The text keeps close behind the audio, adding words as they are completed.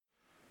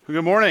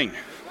Good morning.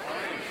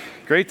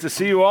 Great to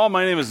see you all.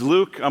 My name is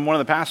Luke. I'm one of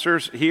the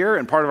pastors here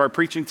and part of our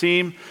preaching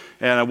team.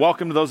 And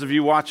welcome to those of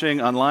you watching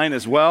online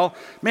as well.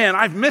 Man,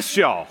 I've missed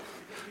y'all.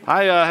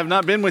 I have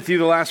not been with you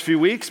the last few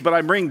weeks, but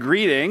I bring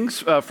greetings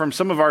from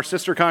some of our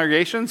sister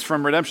congregations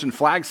from Redemption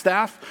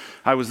Flagstaff.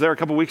 I was there a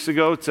couple weeks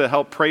ago to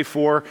help pray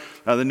for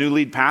the new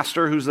lead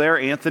pastor who's there,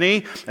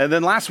 Anthony. And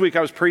then last week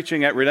I was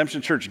preaching at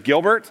Redemption Church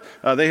Gilbert.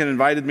 They had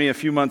invited me a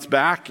few months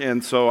back,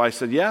 and so I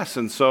said yes.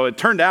 And so it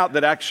turned out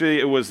that actually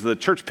it was the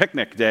church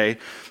picnic day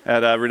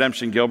at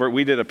Redemption Gilbert.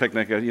 We did a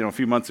picnic a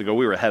few months ago.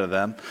 We were ahead of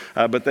them,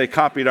 but they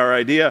copied our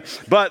idea.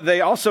 But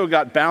they also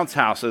got bounce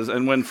houses,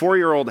 and when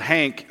 4-year-old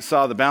Hank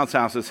saw the bounce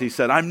houses, he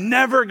said, "I'm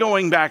never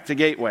going back to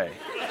Gateway."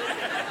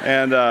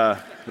 And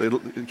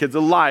the kid's a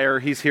liar.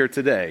 He's here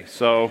today.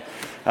 So,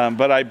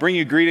 but I bring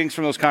you greetings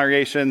from those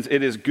congregations.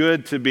 It is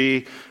good to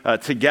be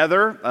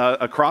together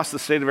across the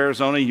state of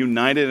Arizona,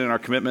 united in our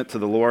commitment to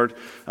the Lord.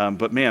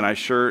 But man, I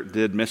sure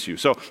did miss you.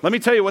 So let me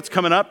tell you what's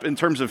coming up in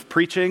terms of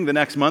preaching the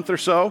next month or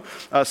so.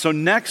 So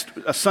next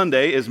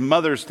Sunday is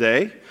Mother's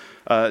Day.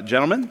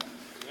 Gentlemen,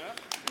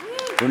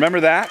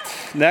 remember that.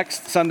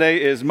 Next Sunday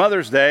is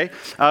Mother's Day.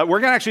 We're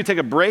going to actually take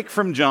a break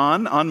from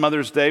John on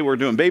Mother's Day. We're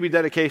doing baby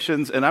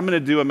dedications, and I'm going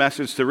to do a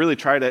message to really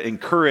try to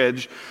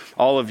encourage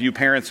all of you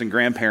parents and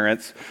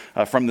grandparents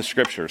from the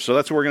scriptures. So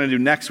that's what we're going to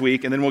do next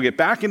week, and then we'll get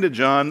back into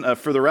John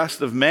for the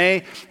rest of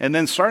May. And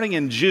then starting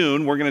in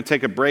June, we're going to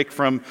take a break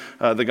from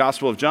the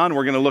Gospel of John.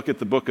 We're going to look at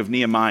the book of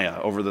Nehemiah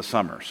over the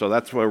summer. So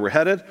that's where we're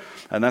headed,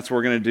 and that's what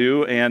we're going to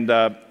do.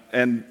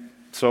 And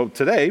so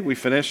today we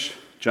finish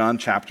John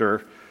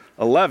chapter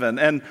 11.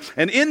 And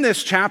in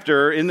this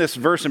chapter, in this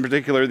verse in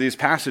particular, these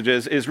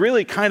passages, is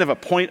really kind of a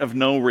point of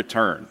no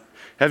return.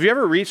 Have you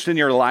ever reached in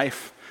your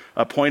life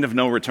a point of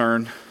no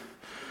return?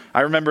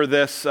 I remember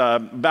this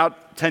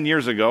about 10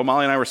 years ago.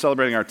 Molly and I were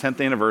celebrating our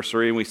 10th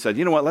anniversary, and we said,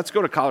 you know what, let's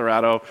go to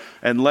Colorado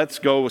and let's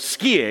go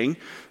skiing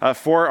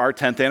for our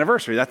 10th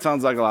anniversary. That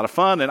sounds like a lot of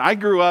fun. And I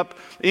grew up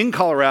in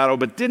Colorado,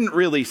 but didn't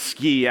really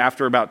ski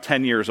after about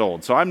 10 years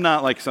old. So I'm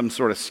not like some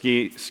sort of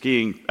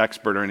skiing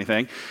expert or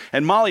anything.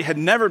 And Molly had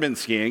never been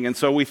skiing, and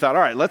so we thought,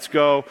 all right, let's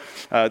go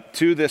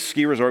to this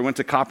ski resort. We went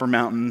to Copper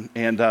Mountain,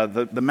 and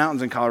the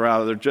mountains in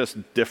Colorado, they're just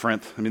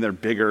different. I mean, they're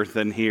bigger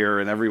than here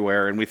and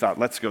everywhere, and we thought,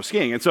 let's go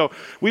skiing. And so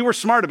we were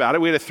smart about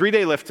it. We had a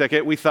 3-day lift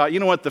ticket. We thought, you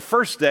know what, the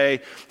first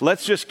day,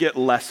 let's just get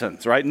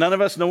lessons, right? None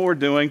of us know what we're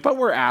doing, but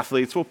we're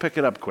athletes. We'll pick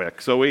it up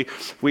quick. So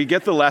we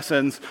get the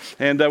lessons,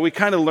 and we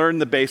kind of learn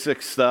the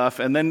basic stuff,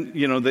 and then,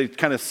 they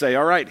kind of say,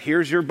 all right,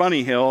 here's your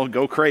bunny hill,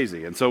 go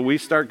crazy. And so we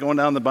start going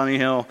down the bunny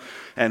hill,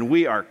 and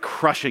we are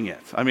crushing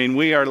it. I mean,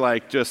 we are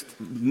like just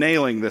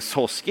nailing this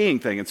whole skiing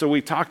thing. And so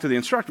we talk to the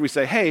instructor. We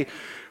say, hey,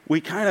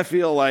 we kind of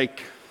feel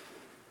like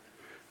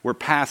we're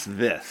past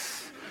this.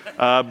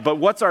 But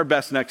what's our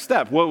best next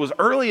step? Well, it was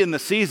early in the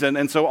season,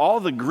 and so all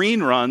the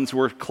green runs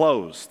were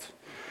closed.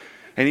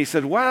 And he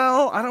said,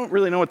 well, I don't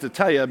really know what to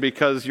tell you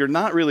because you're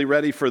not really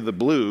ready for the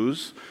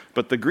blues,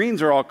 but the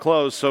greens are all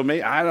closed, so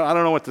I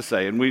don't know what to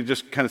say. And we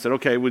just kind of said,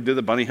 okay, we did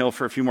the bunny hill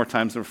for a few more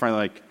times, and we're finally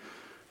like,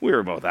 we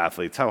were both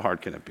athletes. How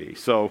hard can it be?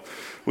 So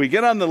we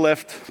get on the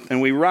lift,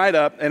 and we ride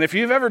up. And if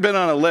you've ever been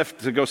on a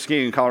lift to go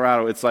skiing in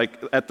Colorado, it's like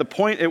at the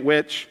point at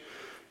which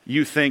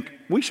you think,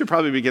 we should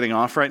probably be getting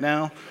off right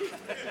now.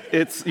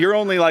 You're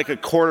only like a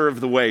quarter of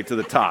the way to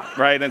the top,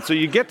 right? And so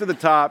you get to the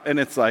top, and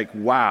it's like,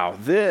 wow,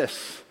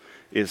 this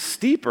is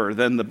steeper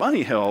than the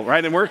bunny hill,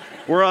 right? And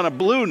we're on a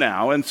blue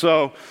now, and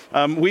so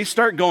we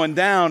start going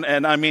down,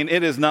 and I mean,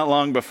 it is not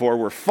long before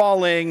we're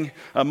falling.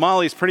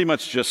 Molly's pretty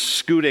much just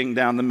scooting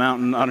down the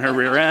mountain on her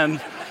rear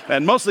end,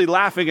 and mostly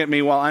laughing at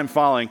me while I'm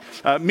falling.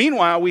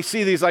 Meanwhile, we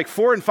see these like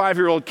 4- and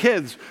 5-year-old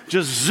kids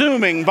just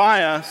zooming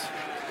by us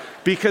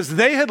because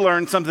they had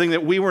learned something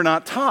that we were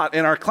not taught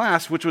in our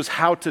class, which was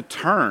how to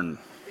turn.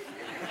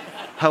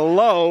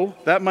 Hello,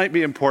 that might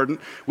be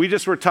important. We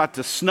just were taught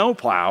to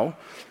snowplow,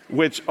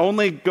 which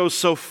only goes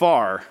so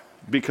far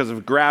because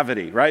of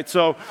gravity, right?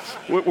 So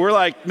we're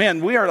like,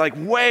 man, we are like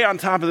way on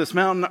top of this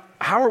mountain.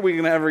 How are we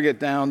going to ever get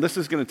down? This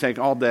is going to take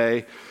all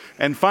day.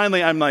 And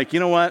finally, I'm like, you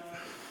know what?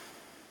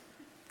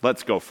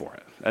 Let's go for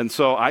it. And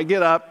so I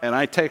get up and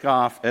I take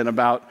off. And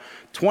about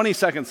 20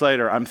 seconds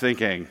later, I'm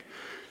thinking,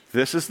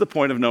 this is the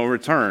point of no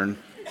return.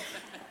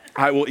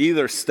 I will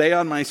either stay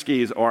on my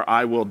skis or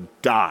I will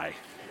die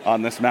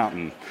on this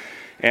mountain.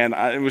 And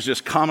it was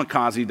just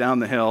kamikaze down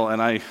the hill,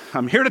 and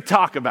I'm here to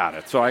talk about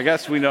it. So I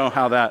guess we know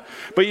how that.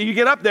 But you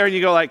get up there and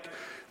you go like,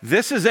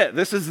 this is it.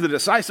 This is the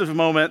decisive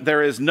moment.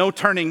 There is no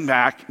turning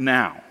back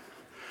now.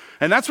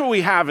 And that's what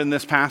we have in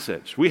this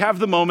passage. We have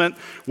the moment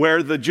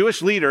where the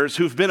Jewish leaders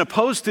who've been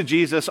opposed to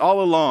Jesus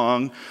all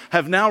along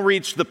have now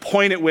reached the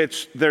point at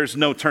which there's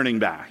no turning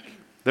back.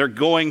 They're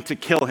going to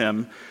kill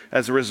him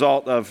as a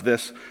result of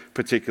this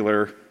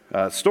particular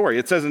story.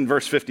 It says in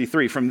verse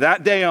 53, from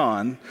that day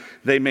on,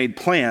 they made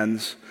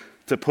plans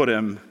to put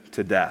him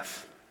to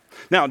death.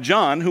 Now,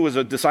 John, who was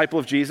a disciple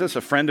of Jesus,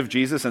 a friend of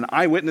Jesus, an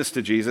eyewitness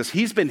to Jesus,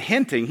 he's been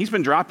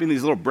dropping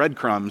these little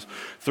breadcrumbs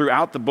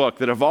throughout the book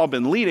that have all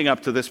been leading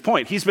up to this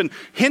point. He's been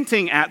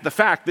hinting at the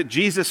fact that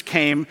Jesus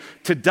came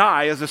to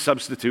die as a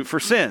substitute for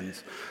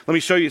sins. Let me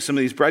show you some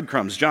of these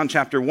breadcrumbs. John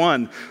chapter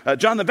 1,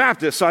 John the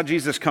Baptist saw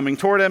Jesus coming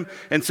toward him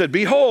and said,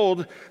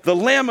 "Behold, the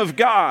Lamb of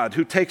God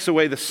who takes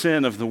away the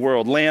sin of the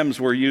world." Lambs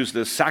were used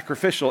as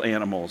sacrificial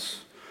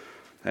animals.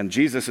 And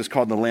Jesus is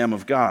called the Lamb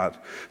of God.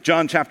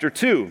 John chapter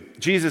 2,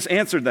 Jesus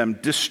answered them,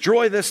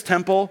 "Destroy this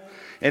temple,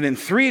 and in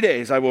 3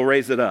 days I will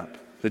raise it up."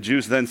 The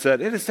Jews then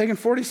said, "It has taken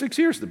 46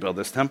 years to build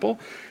this temple,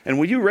 and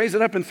will you raise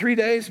it up in 3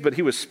 days?" But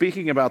he was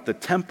speaking about the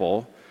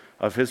temple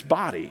of his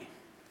body.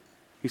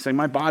 He's saying,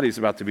 my body is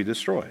about to be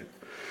destroyed.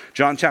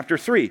 John chapter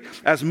 3,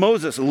 as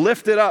Moses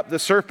lifted up the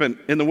serpent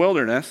in the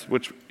wilderness,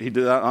 which he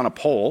did that on a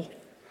pole,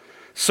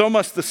 so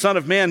must the Son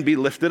of Man be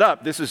lifted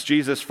up. This is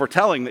Jesus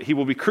foretelling that he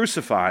will be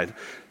crucified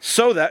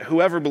so that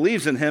whoever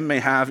believes in him may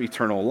have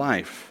eternal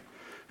life.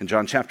 In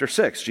John chapter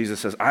 6,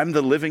 Jesus says, "I'm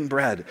the living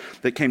bread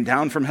that came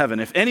down from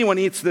heaven. If anyone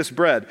eats this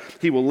bread,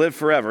 he will live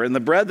forever. And the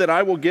bread that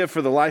I will give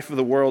for the life of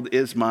the world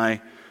is my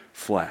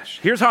flesh."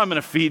 Here's how I'm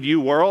going to feed you,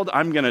 world.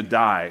 I'm going to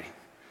die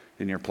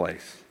in your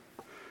place.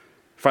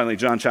 Finally,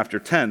 John chapter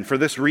 10, "For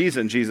this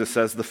reason," Jesus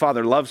says, "the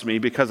Father loves me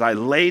because I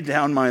lay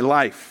down my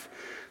life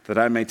that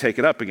I may take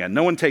it up again.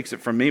 No one takes it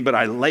from me, but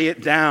I lay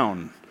it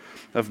down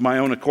of my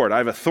own accord." I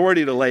have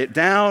authority to lay it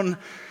down,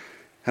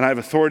 and I have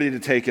authority to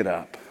take it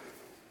up.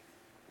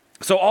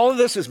 So all of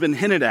this has been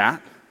hinted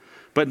at,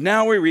 but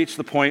now we reach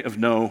the point of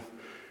no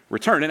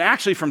return. And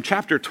actually, from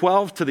chapter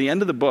 12 to the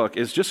end of the book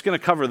is just going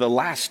to cover the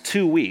last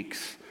 2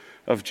 weeks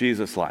of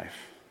Jesus' life.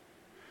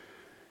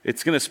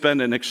 It's going to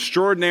spend an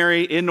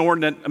extraordinary,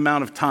 inordinate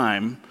amount of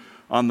time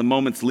on the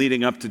moments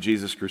leading up to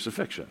Jesus'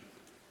 crucifixion.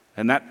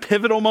 And that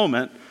pivotal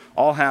moment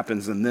all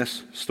happens in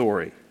this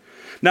story.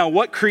 Now,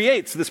 what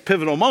creates this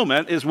pivotal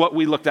moment is what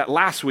we looked at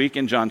last week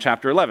in John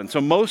chapter 11.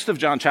 So most of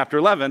John chapter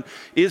 11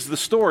 is the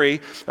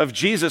story of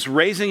Jesus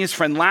raising his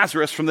friend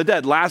Lazarus from the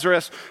dead.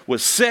 Lazarus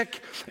was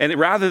sick, and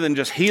rather than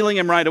just healing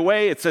him right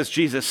away, it says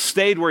Jesus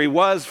stayed where he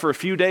was for a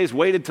few days,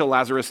 waited till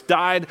Lazarus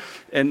died.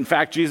 And in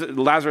fact,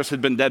 Lazarus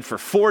had been dead for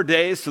 4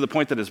 days to the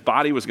point that his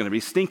body was going to be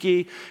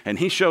stinky, and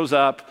he shows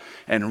up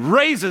and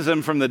raises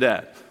him from the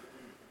dead.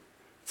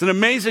 It's an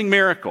amazing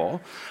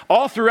miracle.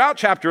 All throughout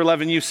chapter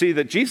 11, you see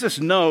that Jesus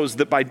knows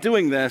that by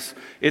doing this,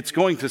 it's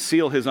going to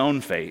seal his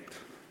own fate.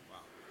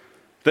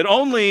 That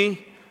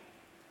only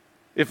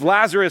if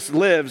Lazarus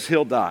lives,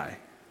 he'll die.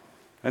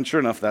 And sure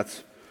enough,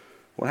 that's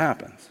what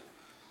happens.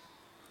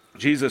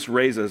 Jesus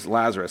raises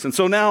Lazarus. And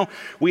so now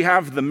we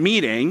have the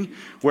meeting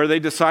where they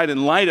decide,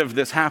 in light of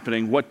this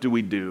happening, what do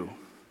we do?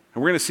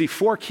 And we're going to see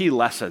 4 key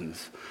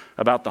lessons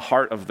about the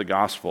heart of the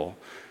gospel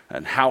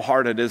and how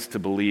hard it is to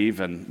believe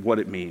and what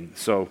it means.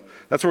 So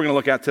that's what we're going to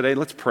look at today.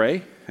 Let's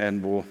pray,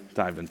 and we'll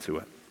dive into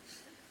it.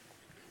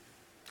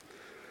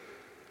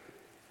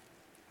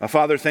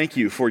 Father, thank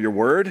you for your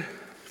word.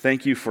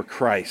 Thank you for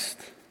Christ,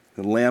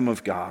 the Lamb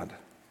of God,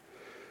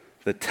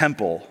 the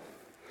temple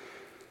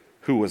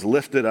who was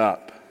lifted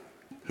up,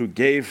 who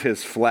gave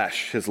his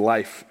flesh, his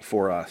life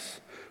for us,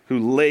 who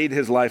laid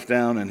his life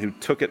down and who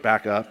took it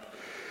back up.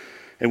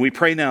 And we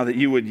pray now that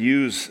you would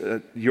use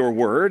your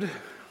word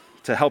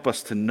to help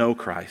us to know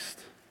Christ,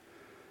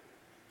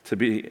 to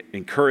be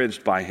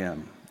encouraged by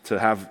him, to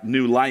have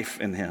new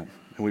life in him.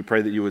 And we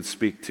pray that you would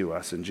speak to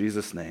us. In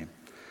Jesus' name,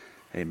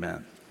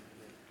 amen.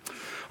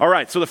 All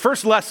right, so the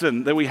first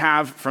lesson that we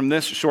have from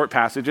this short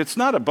passage, it's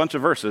not a bunch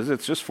of verses,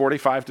 it's just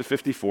 45 to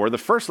 54. The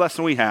first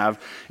lesson we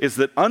have is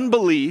that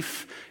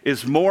unbelief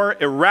is more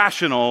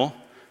irrational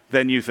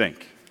than you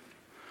think.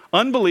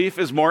 Unbelief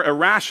is more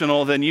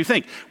irrational than you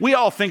think. We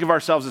all think of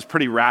ourselves as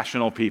pretty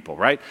rational people,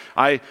 right?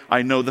 I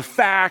know the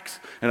facts,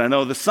 and I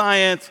know the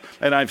science,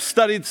 and I've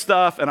studied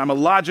stuff, and I'm a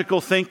logical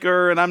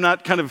thinker, and I'm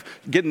not kind of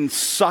getting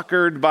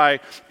suckered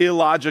by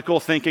illogical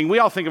thinking. We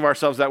all think of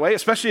ourselves that way,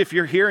 especially if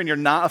you're here and you're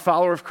not a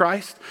follower of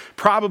Christ.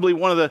 Probably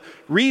one of the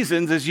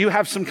reasons is you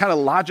have some kind of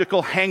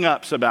logical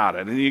hang-ups about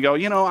it. And you go,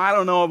 I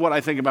don't know what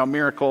I think about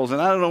miracles, and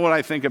I don't know what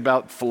I think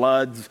about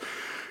floods,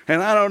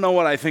 and I don't know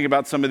what I think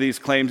about some of these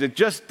claims. It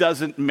just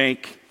doesn't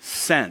make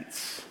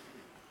sense,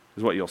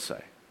 is what you'll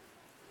say.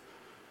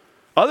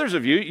 Others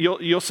of you,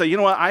 you'll say,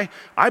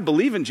 I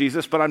believe in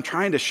Jesus, but I'm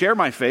trying to share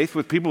my faith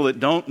with people that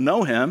don't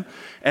know him,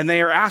 and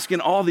they are asking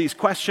all these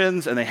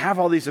questions, and they have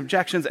all these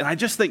objections, and I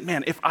just think,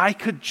 man, if I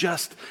could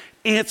just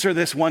answer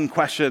this one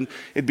question,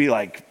 it'd be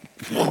like,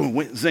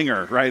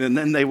 zinger, right? And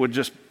then they would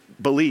just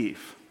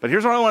believe. But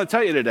here's what I want to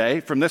tell you today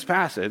from this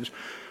passage.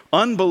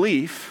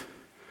 Unbelief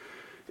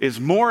is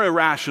more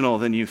irrational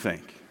than you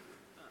think.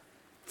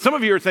 Some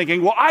of you are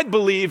thinking, well, I'd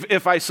believe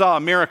if I saw a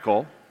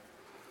miracle.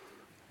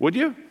 Would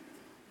you?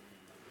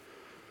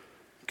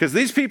 Because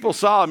these people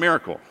saw a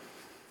miracle.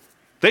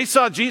 They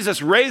saw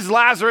Jesus raise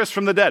Lazarus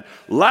from the dead.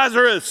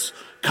 Lazarus,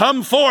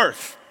 come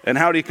forth. And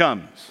out he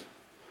comes.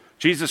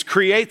 Jesus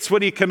creates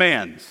what he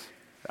commands.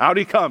 Out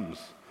he comes.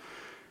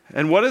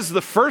 And what is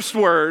the first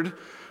word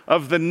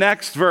of the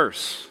next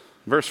verse?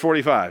 Verse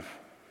 45.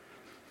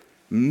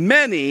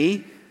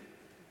 Many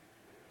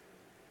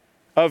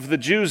of the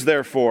Jews,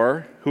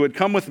 therefore, who had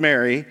come with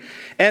Mary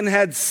and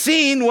had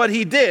seen what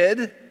he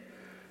did,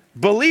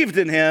 believed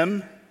in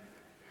him,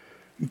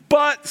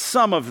 but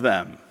some of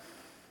them.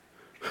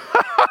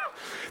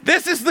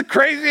 This is the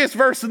craziest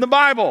verse in the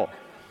Bible.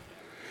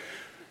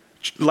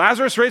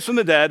 Lazarus raised from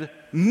the dead,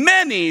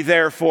 many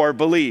therefore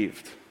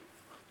believed.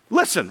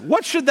 Listen,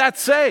 what should that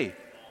say?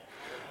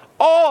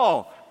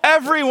 All,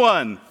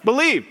 everyone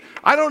believed.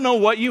 I don't know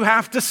what you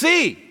have to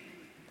see.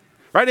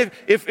 Right?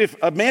 If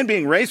a man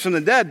being raised from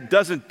the dead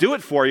doesn't do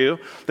it for you,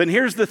 then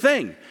here's the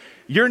thing.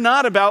 You're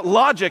not about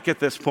logic at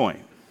this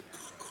point.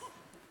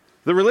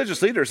 The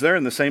religious leaders, they're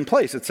in the same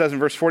place. It says in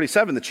verse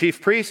 47, the chief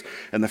priests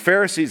and the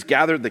Pharisees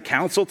gathered the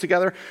council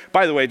together.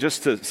 By the way,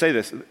 just to say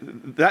this,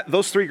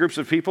 those three groups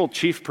of people,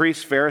 chief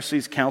priests,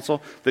 Pharisees,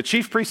 council, the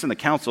chief priests and the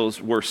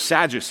councils were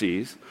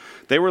Sadducees.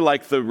 They were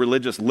like the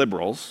religious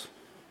liberals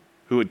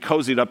who had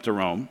cozied up to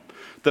Rome.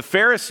 The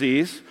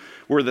Pharisees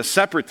were the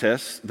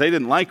separatists. They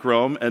didn't like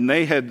Rome, and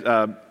they had,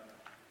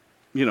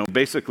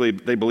 basically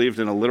they believed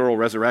in a literal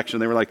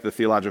resurrection. They were like the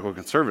theological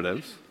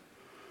conservatives.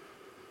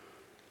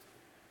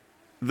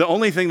 The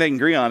only thing they can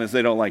agree on is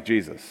they don't like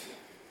Jesus.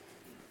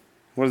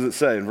 What does it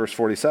say in verse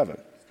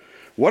 47?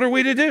 What are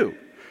we to do?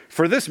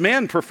 For this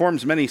man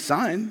performs many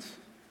signs.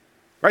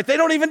 Right? They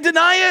don't even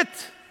deny it.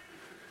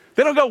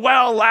 They don't go,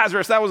 well,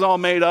 Lazarus, that was all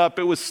made up.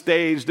 It was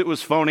staged. It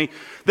was phony.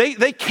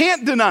 They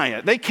can't deny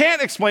it. They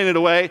can't explain it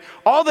away.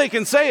 All they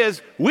can say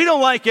is, we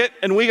don't like it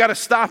and we got to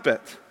stop it.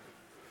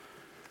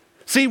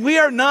 See, we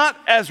are not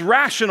as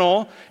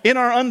rational in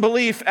our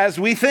unbelief as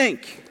we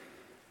think.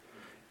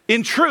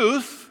 In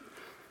truth,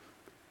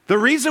 the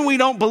reason we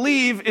don't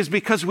believe is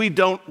because we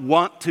don't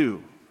want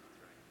to.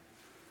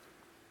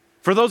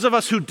 For those of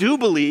us who do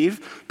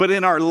believe, but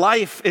in our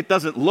life it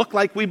doesn't look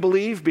like we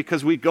believe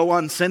because we go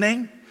on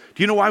sinning.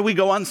 Do you know why we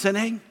go on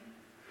sinning?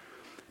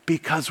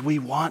 Because we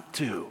want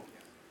to.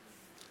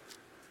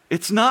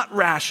 It's not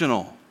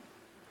rational.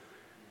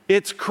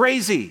 It's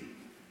crazy.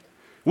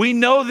 We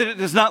know that it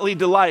does not lead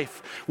to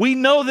life. We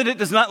know that it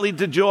does not lead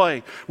to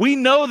joy. We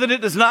know that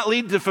it does not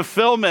lead to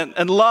fulfillment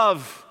and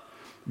love.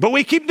 But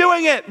we keep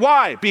doing it.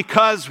 Why?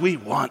 Because we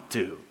want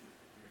to.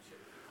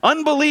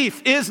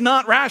 Unbelief is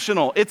not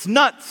rational. It's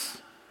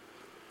nuts.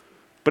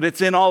 But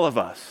it's in all of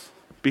us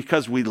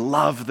because we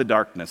love the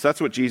darkness. That's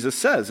what Jesus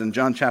says in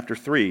John chapter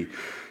 3.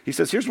 He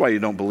says, here's why you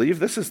don't believe.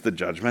 This is the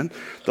judgment.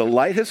 The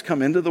light has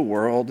come into the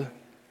world,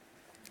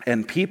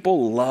 and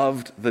people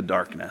loved the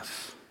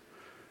darkness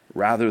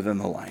rather than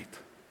the light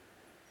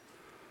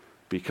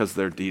because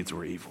their deeds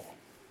were evil.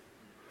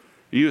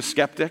 Are you a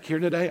skeptic here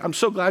today? I'm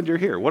so glad you're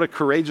here. What a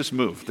courageous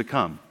move to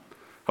come.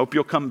 Hope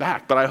you'll come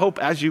back. But I hope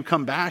as you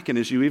come back and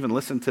as you even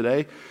listen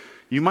today,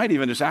 you might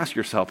even just ask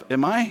yourself,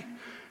 am I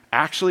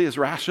actually as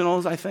rational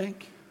as I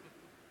think?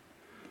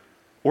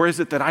 Or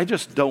is it that I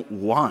just don't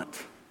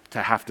want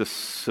to have to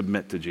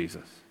submit to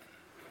Jesus?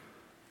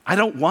 I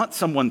don't want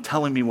someone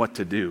telling me what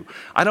to do.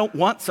 I don't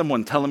want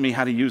someone telling me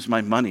how to use my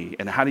money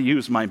and how to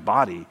use my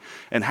body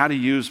and how to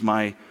use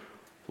my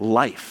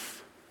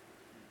life.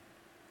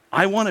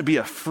 I want to be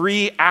a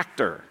free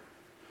actor.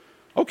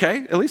 Okay,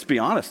 at least be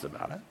honest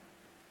about it.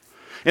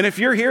 And if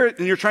you're here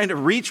and you're trying to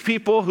reach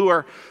people who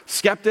are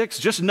skeptics,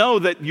 just know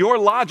that your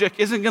logic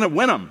isn't going to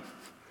win them.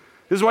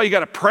 This is why you got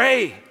to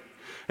pray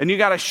and you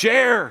got to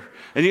share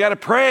and you got to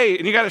pray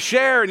and you got to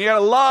share and you got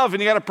to love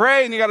and you got to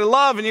pray and you got to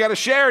love and you got to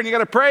share and you got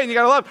to pray and you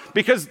got to love,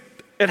 because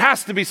it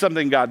has to be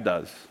something God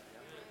does.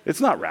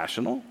 It's not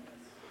rational.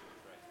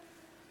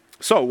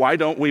 So why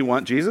don't we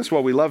want Jesus?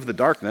 Well, we love the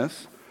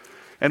darkness.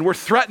 And we're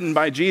threatened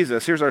by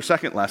Jesus. Here's our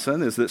second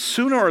lesson, is that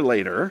sooner or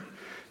later,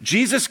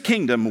 Jesus'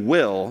 kingdom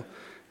will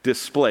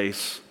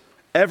displace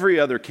every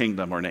other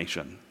kingdom or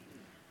nation.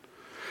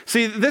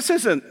 See, this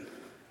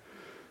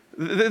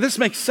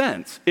makes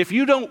sense. If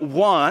you don't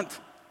want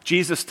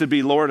Jesus to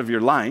be Lord of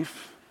your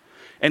life,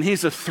 and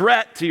he's a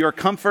threat to your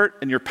comfort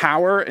and your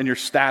power and your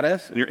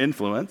status and your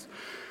influence,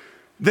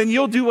 then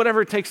you'll do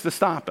whatever it takes to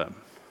stop him.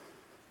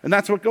 And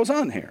that's what goes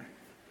on here.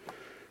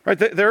 Right?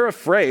 They're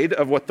afraid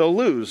of what they'll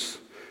lose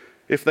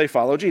if they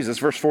follow Jesus.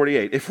 Verse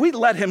 48, if we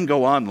let him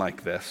go on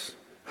like this,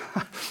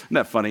 isn't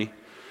that funny?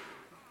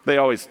 They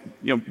always,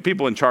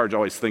 people in charge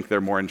always think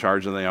they're more in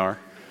charge than they are.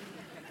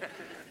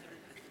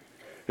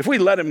 If we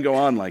let him go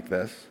on like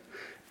this,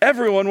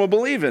 everyone will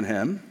believe in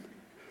him,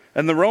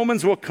 and the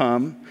Romans will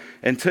come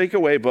and take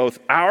away both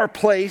our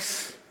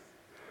place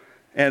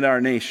and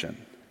our nation.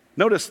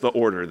 Notice the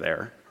order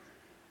there.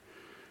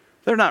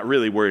 They're not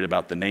really worried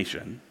about the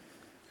nation.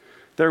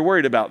 They're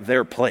worried about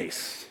their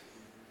place,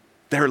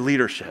 their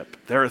leadership,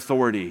 their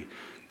authority,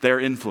 their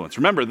influence.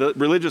 Remember, the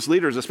religious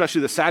leaders,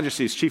 especially the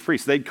Sadducees, chief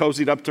priests, they'd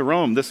cozied up to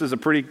Rome. This is a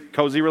pretty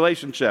cozy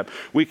relationship.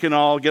 We can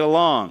all get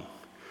along.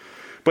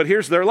 But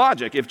here's their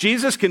logic. If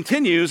Jesus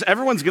continues,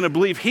 everyone's going to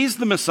believe he's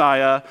the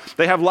Messiah.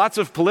 They have lots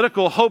of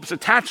political hopes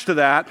attached to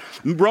that.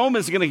 Rome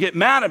is going to get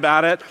mad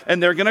about it,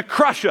 and they're going to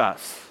crush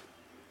us.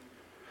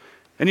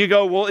 And you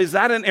go, well, is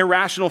that an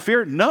irrational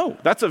fear? No,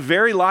 that's a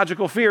very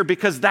logical fear,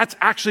 because that's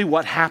actually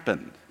what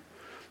happened.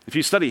 If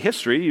you study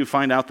history, you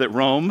find out that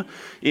Rome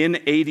in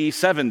AD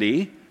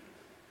 70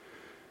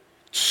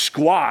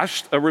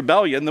 squashed a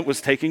rebellion that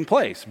was taking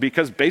place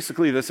because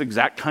basically this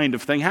exact kind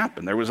of thing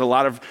happened. There was a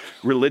lot of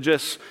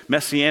religious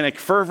messianic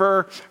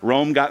fervor.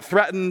 Rome got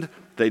threatened.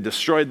 They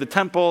destroyed the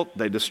temple.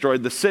 They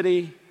destroyed the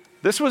city.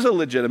 This was a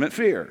legitimate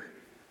fear.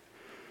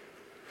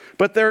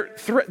 But they're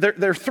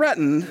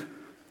threatened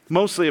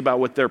mostly about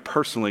what they're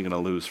personally going to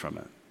lose from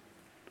it.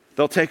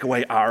 They'll take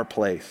away our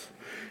place.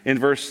 In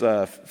verse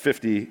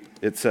 50,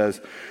 it says,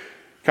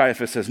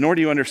 Caiaphas says, "Nor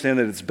do you understand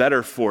that it's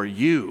better for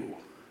you."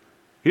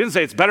 He didn't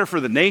say it's better for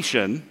the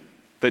nation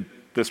that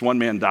this one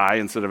man die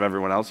instead of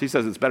everyone else. He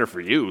says it's better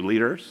for you,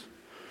 leaders.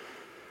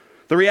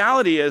 The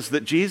reality is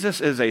that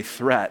Jesus is a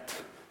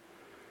threat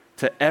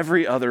to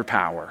every other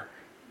power.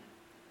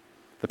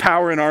 The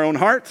power in our own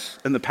hearts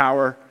and the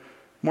power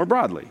more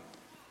broadly.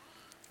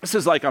 This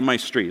is like on my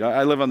street.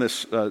 I live on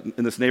this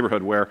in this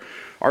neighborhood where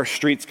our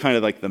street's kind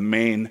of like the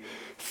main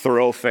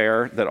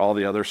thoroughfare that all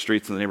the other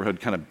streets in the neighborhood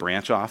kind of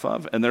branch off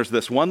of. And there's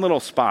this one little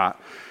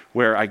spot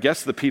where I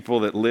guess the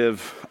people that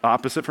live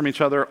opposite from each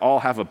other all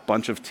have a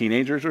bunch of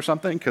teenagers or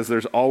something, because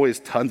there's always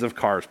tons of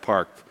cars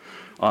parked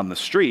on the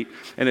street,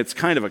 and it's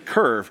kind of a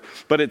curve,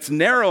 but it's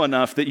narrow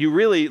enough that you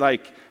really,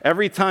 like,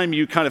 every time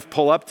you kind of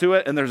pull up to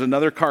it and there's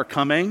another car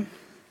coming,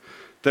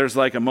 there's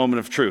like a moment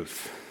of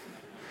truth,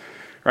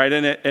 right?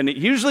 And it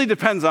usually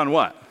depends on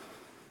what?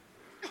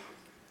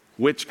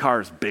 Which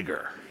car's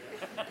bigger,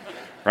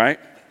 right?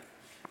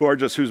 Or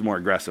just who's more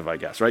aggressive, I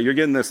guess, right? You're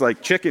getting this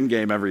like chicken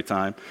game every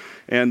time.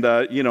 And,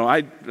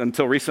 I,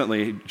 until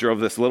recently, drove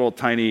this little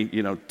tiny,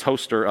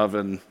 toaster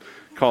oven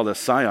called a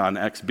Scion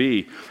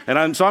XB. And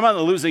I'm on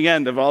the losing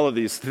end of all of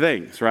these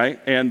things, right?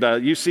 And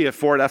you see a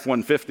Ford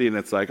F-150 and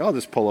it's like, I'll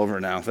just pull over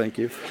now, thank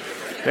you.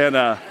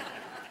 And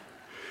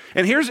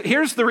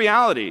here's the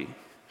reality.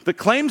 The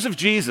claims of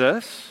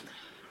Jesus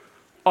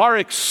are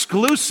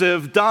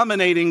exclusive,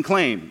 dominating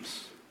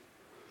claims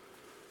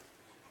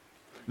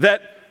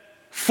that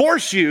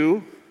force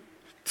you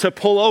to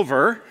pull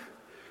over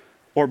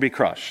or be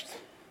crushed,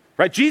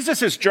 right?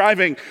 Jesus is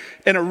driving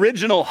an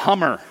original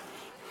Hummer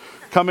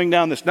coming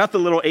down this, not the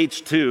little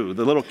H2,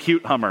 the little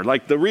cute Hummer,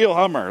 like the real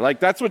Hummer. Like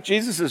that's what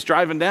Jesus is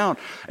driving down.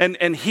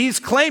 And he's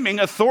claiming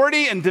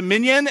authority and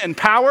dominion and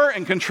power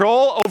and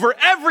control over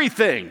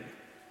everything.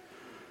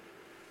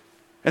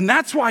 And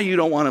that's why you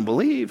don't want to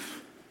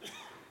believe,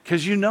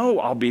 because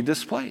I'll be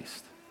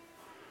displaced.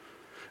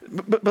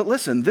 But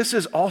listen, this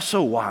is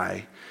also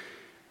why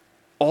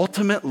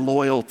ultimate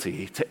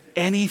loyalty to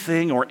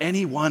anything or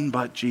anyone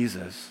but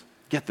Jesus,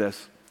 get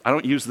this, I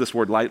don't use this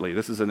word lightly,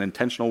 this is an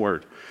intentional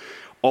word.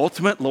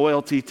 Ultimate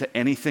loyalty to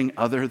anything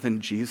other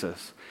than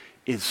Jesus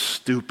is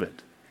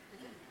stupid.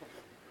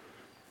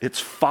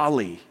 It's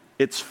folly.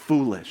 It's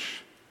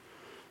foolish.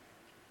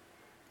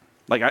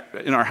 Like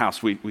in our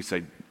house, we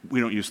say,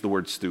 we don't use the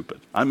word stupid.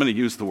 I'm going to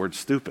use the word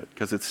stupid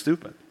because it's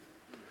stupid.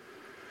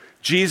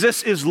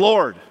 Jesus is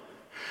Lord.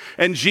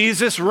 And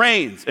Jesus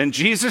reigns, and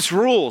Jesus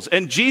rules,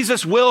 and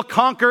Jesus will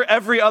conquer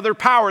every other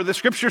power. The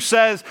scripture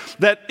says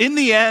that in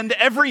the end,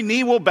 every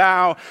knee will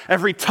bow,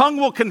 every tongue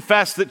will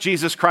confess that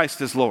Jesus Christ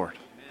is Lord.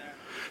 Amen.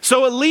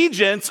 So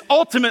allegiance,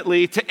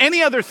 ultimately, to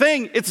any other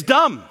thing, it's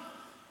dumb.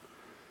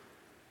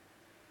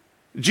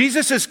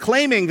 Jesus is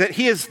claiming that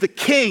he is the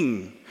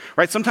king,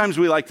 right? Sometimes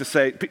we like to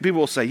say, people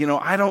will say,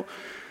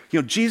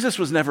 Jesus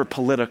was never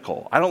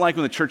political. I don't like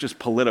when the church is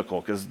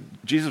political because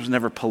Jesus was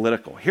never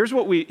political. Here's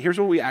what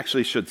we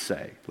actually should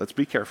say. Let's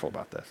be careful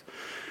about this.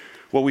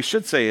 What we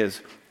should say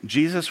is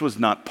Jesus was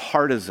not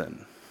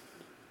partisan,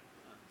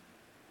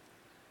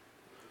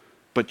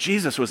 but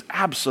Jesus was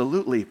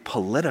absolutely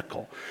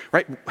political,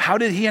 right? How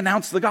did he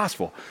announce the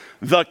gospel?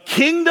 The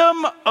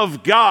kingdom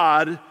of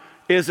God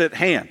is at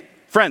hand.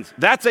 Friends,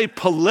 that's a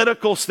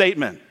political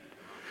statement.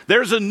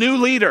 There's a new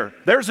leader.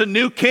 There's a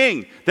new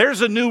king.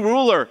 There's a new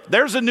ruler.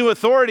 There's a new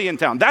authority in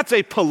town. That's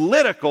a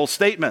political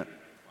statement.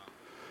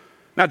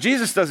 Now,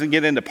 Jesus doesn't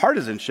get into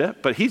partisanship,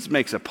 but he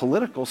makes a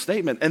political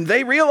statement. And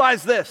they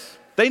realize this.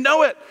 They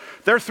know it.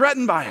 They're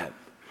threatened by it.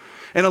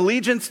 And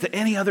allegiance to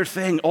any other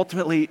thing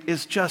ultimately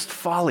is just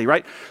folly,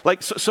 right?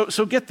 Like,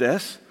 so get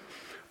this.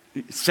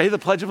 Say the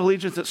Pledge of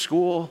Allegiance at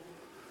school.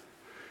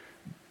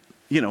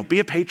 Be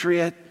a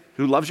patriot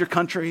who loves your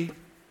country.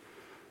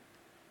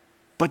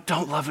 But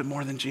don't love it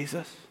more than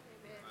Jesus.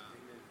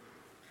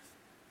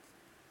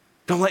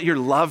 Don't let your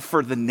love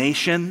for the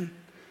nation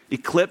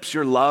eclipse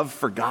your love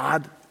for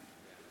God.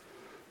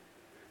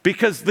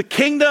 Because the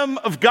kingdom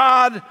of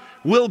God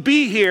will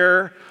be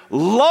here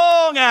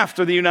long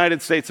after the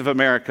United States of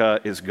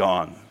America is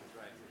gone.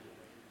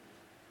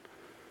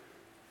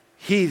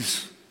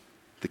 He's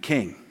the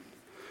king.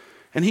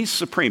 And he's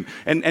supreme.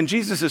 And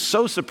Jesus is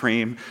so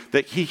supreme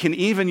that he can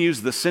even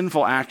use the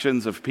sinful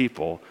actions of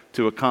people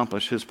to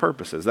accomplish his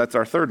purposes. That's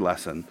our third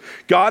lesson.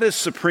 God is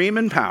supreme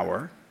in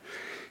power,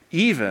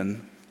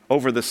 even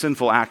over the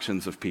sinful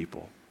actions of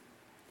people.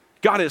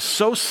 God is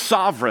so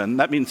sovereign,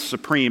 that means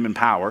supreme in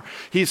power.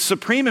 He's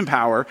supreme in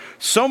power,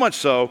 so much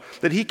so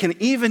that he can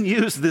even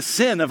use the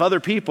sin of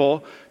other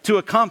people to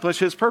accomplish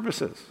his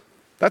purposes.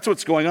 That's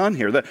what's going on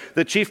here.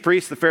 The chief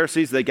priests, the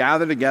Pharisees, they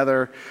gather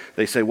together.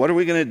 They say, what are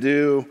we going to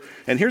do?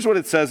 And here's what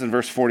it says in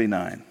verse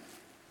 49.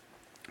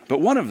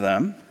 But one of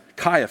them,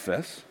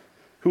 Caiaphas,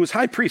 who was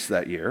high priest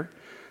that year,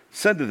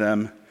 said to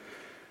them,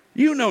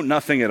 you know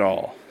nothing at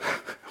all.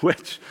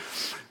 Which,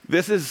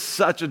 this is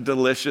such a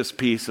delicious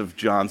piece of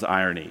John's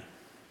irony.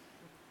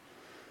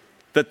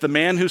 That the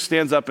man who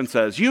stands up and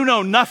says, you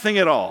know nothing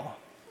at all,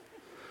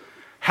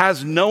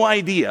 has no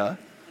idea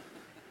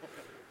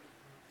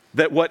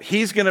that what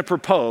he's going to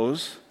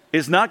propose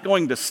is not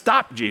going to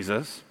stop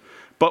Jesus,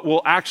 but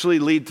will actually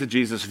lead to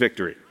Jesus'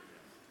 victory.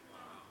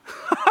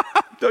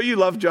 Don't you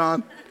love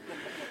John?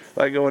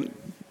 Like going,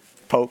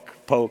 poke,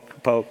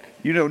 poke, poke.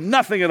 You know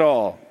nothing at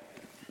all,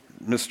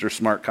 Mr.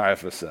 Smart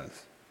Caiaphas says.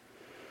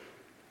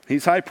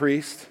 He's high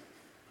priest.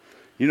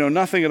 You know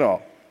nothing at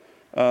all.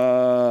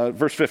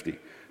 Verse 50.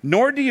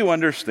 Nor do you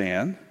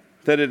understand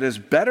that it is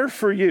better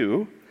for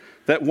you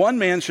that one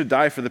man should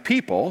die for the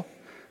people,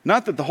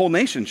 not that the whole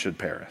nation should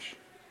perish.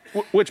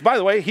 Which, by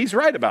the way, he's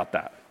right about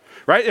that,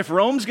 right? If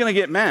Rome's going to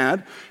get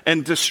mad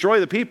and destroy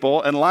the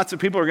people and lots of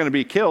people are going to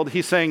be killed,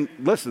 he's saying,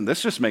 listen,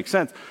 this just makes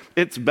sense.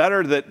 It's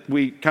better that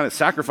we kind of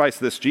sacrifice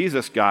this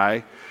Jesus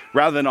guy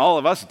rather than all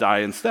of us die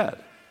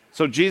instead.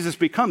 So Jesus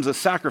becomes a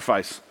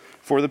sacrifice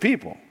for the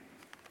people.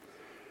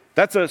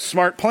 That's a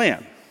smart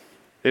plan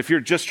if you're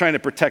just trying to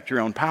protect your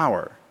own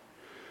power.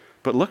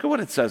 But look at what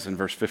it says in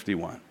verse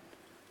 51.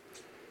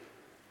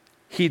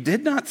 He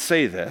did not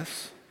say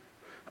this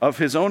of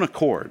his own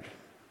accord,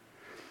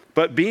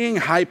 but being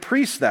high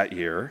priest that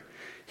year,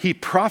 he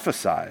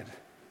prophesied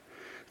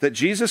that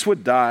Jesus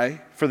would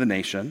die for the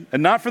nation,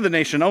 and not for the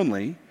nation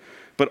only,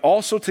 but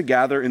also to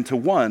gather into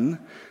one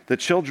the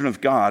children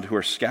of God who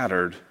are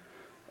scattered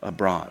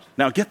abroad.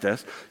 Now get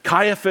this,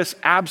 Caiaphas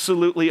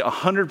absolutely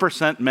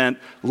 100% meant,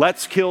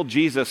 let's kill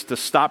Jesus to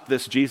stop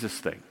this Jesus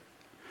thing.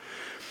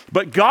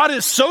 But God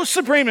is so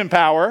supreme in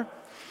power,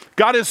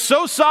 God is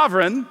so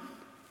sovereign,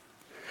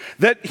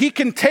 that he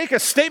can take a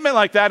statement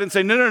like that and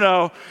say,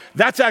 no,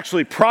 that's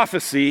actually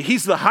prophecy.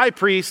 He's the high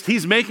priest,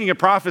 he's making a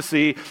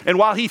prophecy, and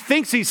while he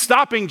thinks he's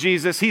stopping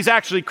Jesus, he's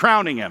actually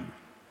crowning him.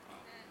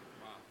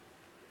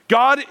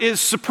 God is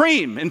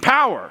supreme in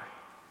power,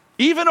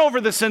 even over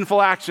the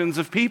sinful actions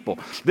of people.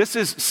 This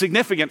is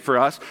significant for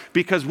us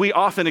because we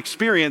often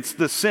experience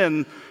the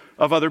sin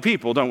of other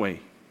people, don't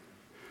we?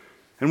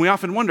 And we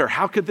often wonder,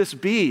 how could this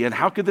be? And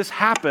how could this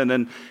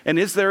happen? And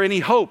is there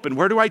any hope? And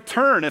where do I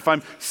turn if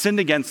I'm sinned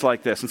against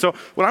like this? And so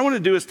what I want to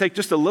do is take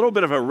just a little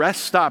bit of a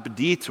rest stop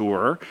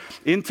detour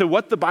into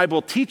what the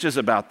Bible teaches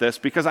about this,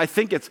 because I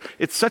think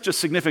it's such a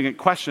significant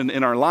question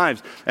in our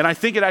lives. And I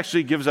think it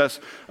actually gives us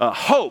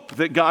hope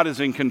that God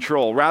is in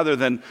control rather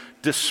than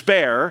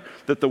despair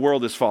that the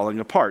world is falling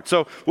apart.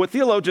 So what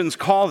theologians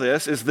call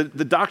this is the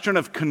doctrine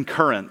of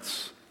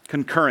concurrence.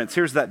 Concurrence,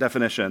 here's that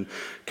definition.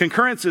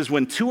 Concurrence is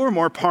when two or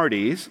more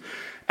parties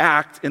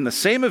act in the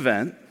same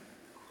event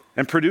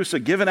and produce a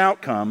given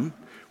outcome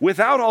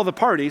without all the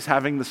parties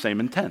having the same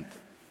intent.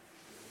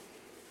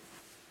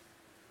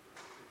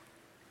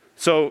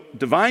 So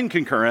divine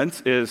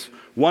concurrence is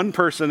one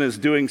person is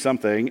doing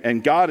something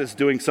and God is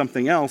doing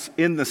something else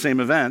in the same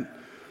event,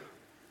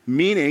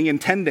 meaning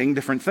intending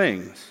different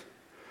things.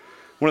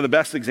 One of the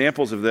best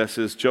examples of this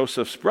is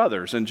Joseph's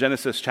brothers in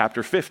Genesis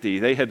chapter 50.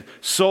 They had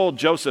sold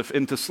Joseph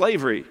into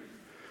slavery,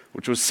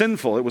 which was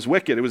sinful, it was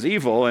wicked, it was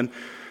evil. And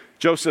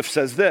Joseph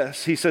says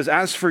this, he says,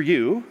 as for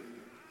you,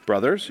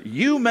 brothers,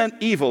 you meant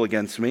evil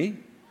against me,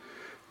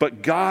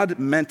 but God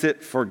meant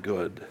it for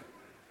good,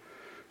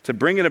 to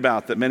bring it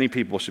about that many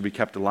people should be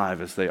kept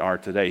alive as they are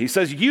today. He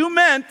says, you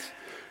meant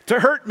to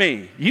hurt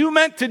me, you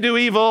meant to do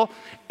evil,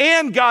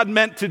 and God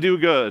meant to do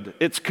good.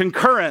 It's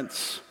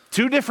concurrence.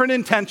 Two different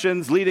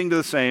intentions leading to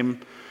the same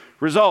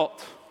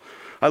result.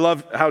 I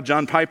love how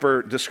John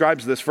Piper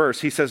describes this verse.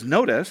 He says,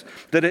 notice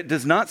that it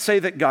does not say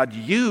that God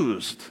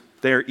used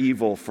their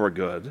evil for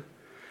good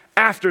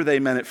after they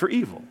meant it for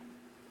evil.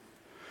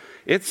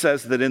 It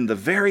says that in the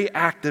very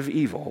act of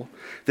evil,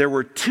 there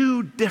were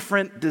two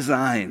different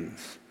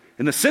designs.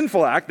 In the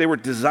sinful act, they were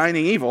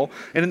designing evil,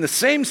 and in the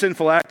same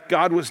sinful act,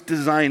 God was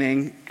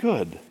designing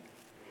good.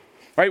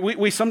 Right?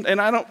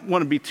 And I don't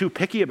want to be too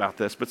picky about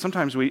this, but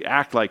sometimes we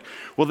act like,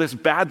 well, this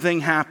bad thing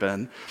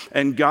happened,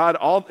 and God,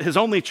 his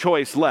only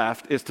choice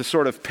left is to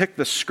sort of pick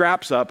the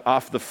scraps up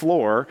off the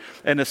floor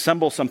and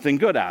assemble something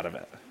good out of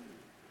it.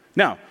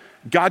 Now,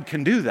 God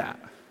can do that.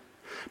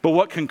 But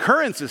what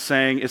concurrence is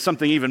saying is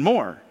something even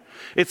more.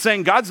 It's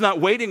saying God's not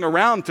waiting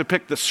around to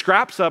pick the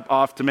scraps up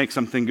off to make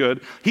something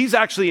good. He's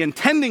actually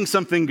intending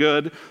something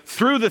good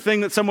through the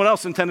thing that someone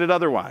else intended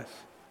otherwise.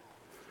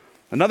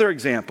 Another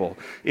example,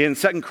 in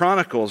 2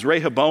 Chronicles,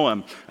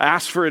 Rehoboam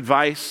asks for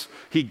advice,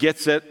 he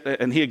gets it,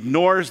 and he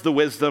ignores the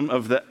wisdom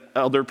of the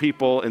elder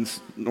people in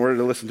order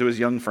to listen to his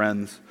young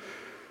friends.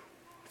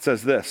 It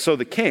says this, so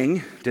the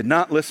king did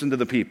not listen to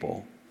the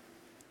people.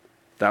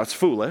 That's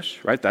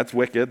foolish, right? That's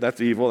wicked, that's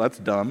evil, that's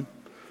dumb.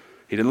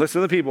 He didn't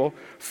listen to the people,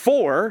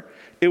 for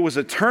it was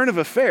a turn of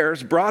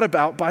affairs brought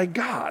about by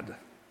God,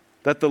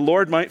 that the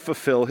Lord might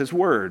fulfill his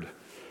word,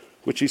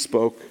 which he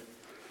spoke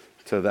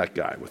to that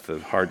guy with the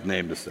hard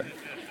name to say.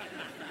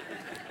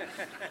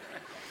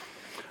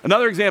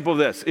 Another example of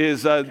this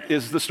is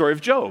the story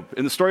of Job.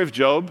 In the story of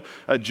Job,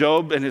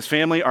 Job and his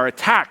family are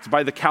attacked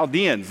by the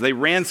Chaldeans. They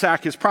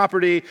ransack his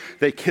property,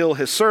 they kill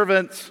his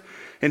servants.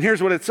 And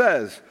here's what it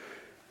says.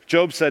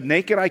 Job said,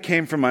 "Naked I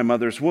came from my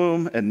mother's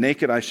womb, and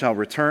naked I shall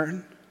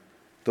return.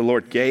 The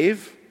Lord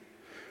gave,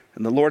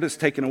 and the Lord has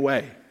taken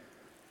away.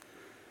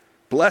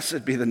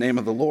 Blessed be the name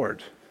of the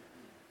Lord."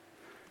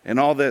 In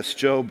all this,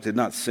 Job did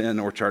not sin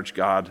or charge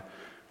God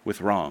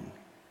with wrong.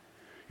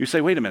 You say,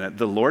 wait a minute,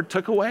 the Lord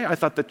took away? I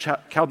thought the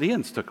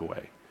Chaldeans took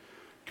away.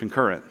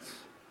 Concurrence.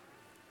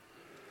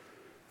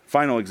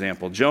 Final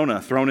example,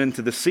 Jonah thrown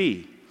into the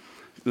sea.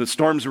 The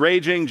storm's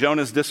raging,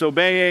 Jonah's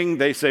disobeying.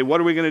 They say, what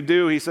are we going to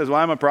do? He says, well,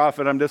 I'm a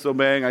prophet, I'm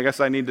disobeying. I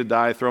guess I need to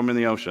die, throw him in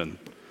the ocean.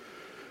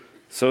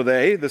 So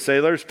the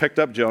sailors, picked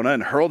up Jonah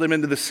and hurled him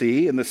into the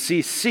sea, and the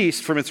sea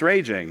ceased from its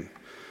raging.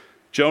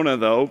 Jonah,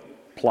 though,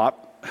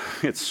 plop,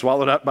 gets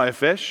swallowed up by a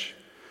fish.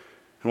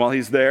 And while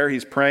he's there,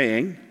 he's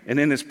praying. And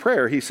in his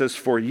prayer, he says,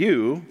 "For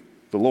you,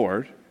 the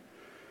Lord,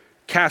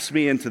 cast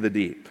me into the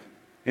deep,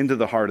 into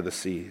the heart of the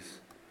seas."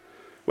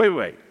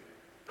 Wait.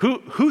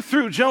 Who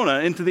threw Jonah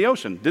into the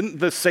ocean? Didn't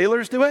the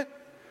sailors do it?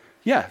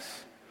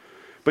 Yes.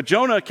 But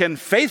Jonah can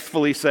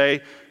faithfully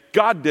say,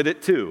 God did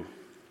it too.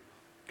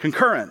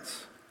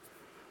 Concurrence.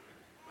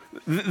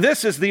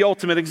 This is the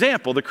ultimate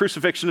example, the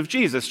crucifixion of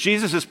Jesus.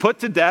 Jesus is put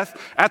to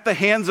death at the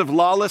hands of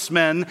lawless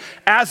men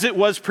as it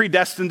was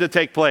predestined to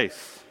take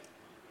place.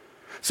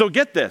 So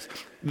get this.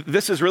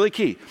 This is really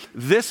key.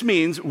 This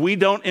means we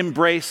don't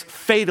embrace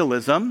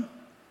fatalism,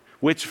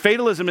 which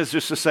fatalism is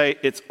just to say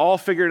it's all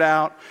figured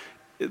out.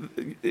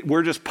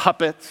 We're just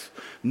puppets.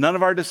 None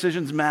of our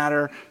decisions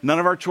matter. None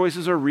of our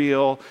choices are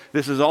real.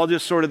 This is all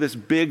just sort of this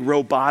big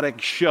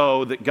robotic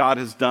show that God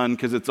has done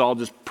because it's all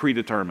just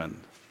predetermined.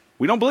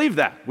 We don't believe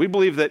that. We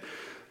believe that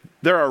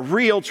there are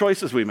real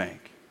choices we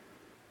make.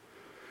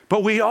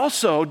 But we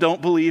also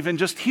don't believe in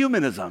just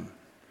humanism,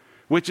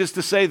 which is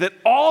to say that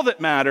all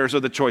that matters are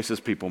the choices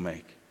people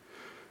make.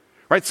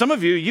 Right? Some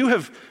of you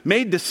have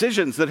made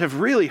decisions that have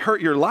really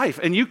hurt your life,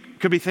 and you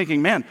could be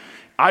thinking, man,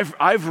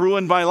 I've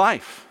ruined my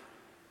life.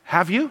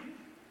 Have you?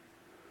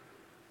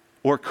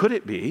 Or could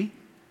it be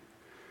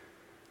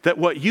that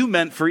what you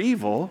meant for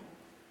evil,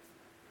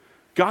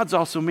 God's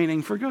also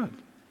meaning for good?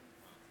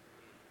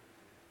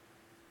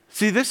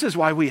 See, this is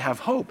why we have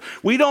hope.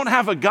 We don't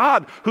have a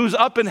God who's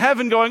up in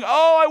heaven going,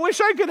 oh, I wish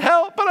I could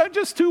help, but I'm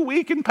just too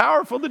weak and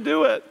powerful to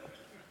do it.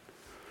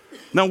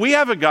 No, we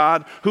have a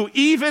God who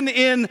even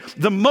in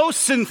the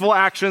most sinful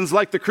actions,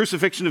 like the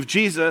crucifixion of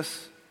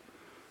Jesus,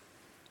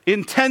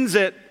 intends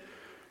it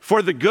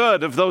for the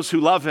good of those who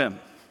love him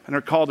and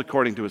are called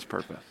according to his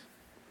purpose.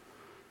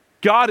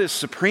 God is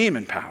supreme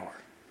in power.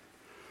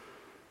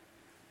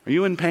 Are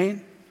you in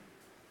pain?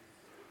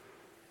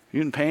 Are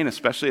you in pain,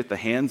 especially at the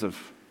hands of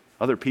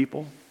other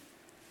people?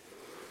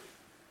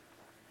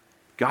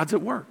 God's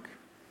at work.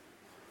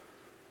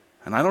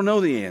 And I don't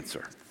know the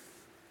answer.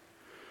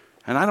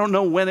 And I don't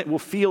know when it will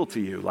feel to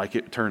you like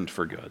it turned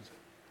for good.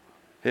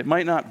 It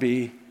might not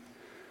be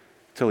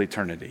till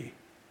eternity.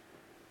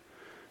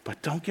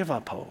 But don't give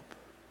up hope,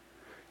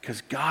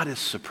 because God is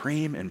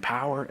supreme in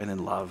power and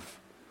in love,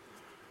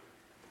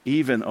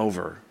 even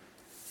over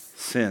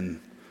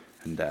sin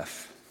and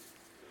death.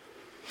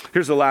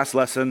 Here's the last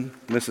lesson.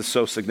 This is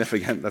so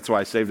significant, that's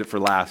why I saved it for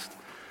last,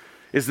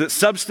 is that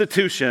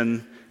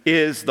substitution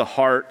is the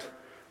heart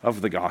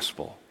of the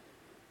gospel.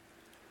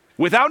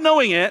 Without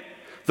knowing it,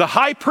 the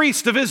high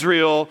priest of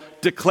Israel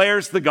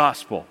declares the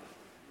gospel.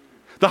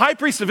 The high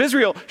priest of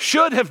Israel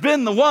should have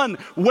been the one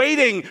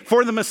waiting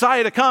for the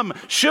Messiah to come,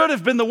 should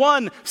have been the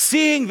one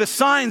seeing the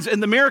signs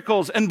and the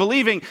miracles and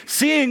believing,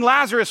 seeing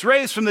Lazarus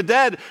raised from the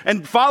dead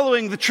and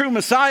following the true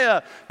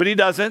Messiah, but he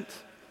doesn't.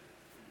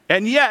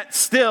 And yet,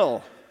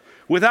 still,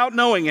 without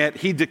knowing it,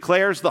 he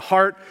declares the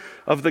heart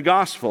of the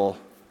gospel.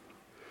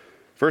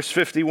 Verse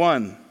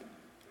 51,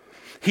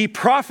 he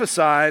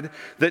prophesied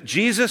that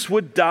Jesus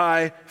would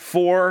die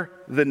for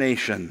the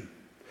nation.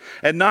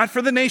 And not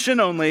for the nation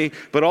only,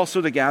 but also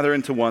to gather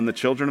into one the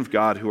children of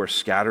God who are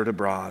scattered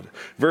abroad.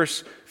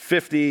 Verse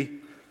 50,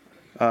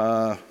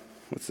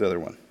 what's the other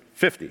one?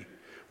 50.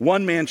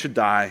 One man should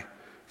die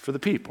for the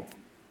people.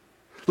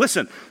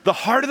 Listen, the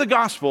heart of the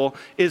gospel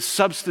is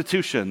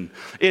substitution.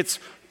 It's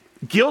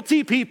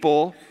guilty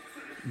people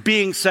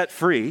being set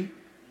free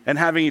and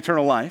having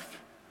eternal life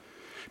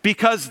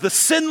because the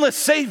sinless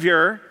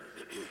Savior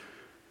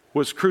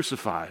was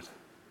crucified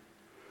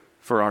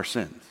for our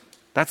sins.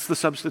 That's the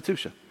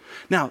substitution.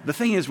 Now, the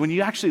thing is, when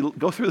you actually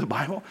go through the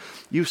Bible,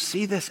 you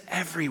see this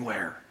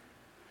everywhere.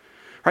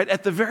 Right?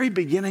 At the very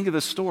beginning of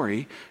the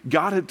story,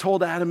 God had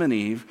told Adam and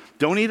Eve,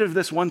 don't eat of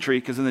this one tree,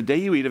 because in the day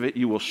you eat of it,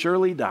 you will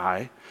surely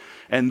die.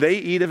 And they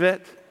eat of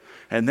it,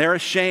 and they're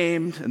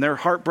ashamed, and they're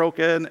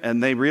heartbroken,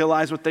 and they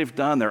realize what they've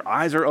done. Their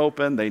eyes are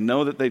open. They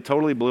know that they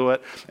totally blew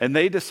it. And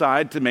they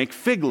decide to make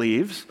fig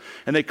leaves,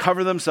 and they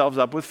cover themselves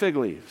up with fig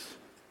leaves.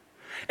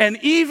 And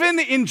even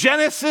in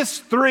Genesis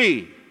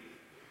 3,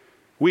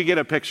 we get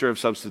a picture of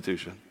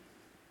substitution.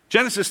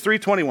 Genesis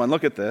 3:21,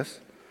 look at this.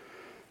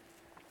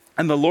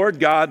 And the Lord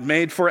God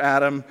made for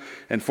Adam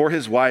and for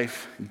his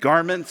wife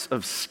garments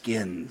of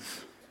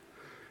skins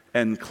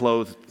and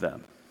clothed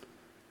them.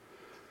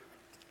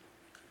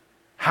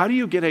 How do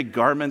you get a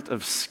garment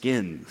of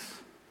skins?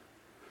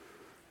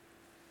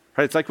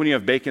 Right, it's like when you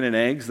have bacon and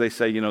eggs, they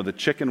say, the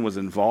chicken was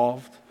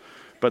involved,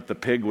 but the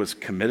pig was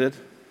committed.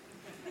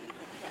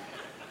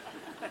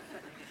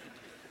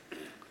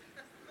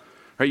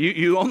 Right,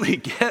 you only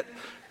get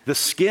the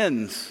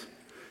skins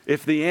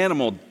if the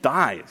animal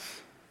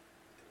dies.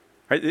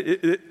 Right?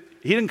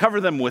 He didn't cover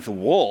them with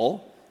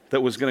wool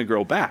that was going to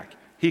grow back.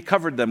 He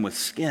covered them with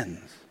skins.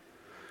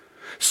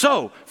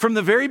 So, from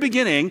the very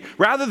beginning,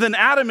 rather than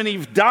Adam and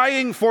Eve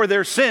dying for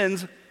their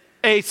sins,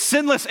 a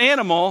sinless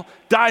animal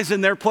dies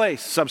in their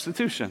place,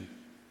 substitution.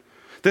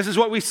 This is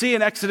what we see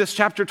in Exodus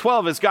chapter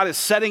 12 as God is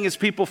setting his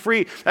people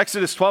free.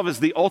 Exodus 12 is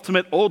the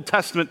ultimate Old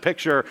Testament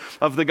picture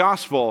of the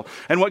gospel.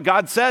 And what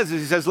God says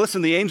is, he says,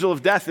 listen, the angel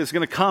of death is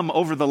going to come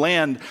over the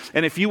land,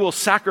 and if you will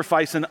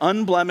sacrifice an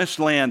unblemished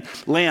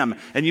lamb,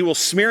 and you will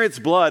smear its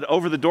blood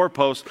over the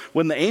doorpost,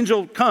 when the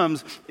angel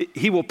comes,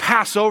 he will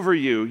pass over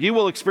you. You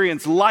will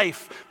experience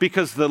life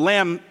because the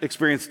lamb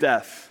experienced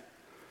death.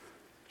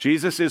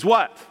 Jesus is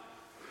what?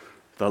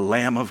 The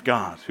Lamb of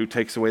God who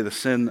takes away the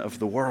sin of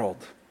the world.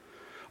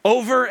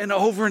 Over and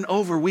over and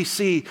over, we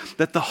see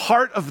that the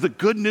heart of the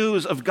good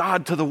news of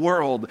God to the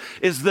world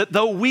is that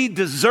though we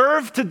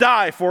deserve to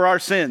die for our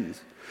sins,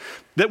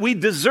 that we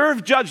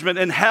deserve judgment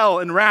and hell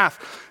and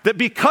wrath, that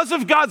because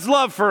of God's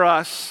love for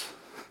us,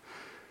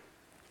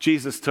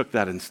 Jesus took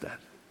that instead.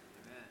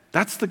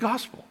 That's the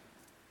gospel.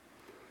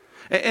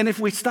 And if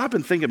we stop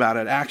and think about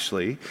it,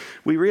 actually,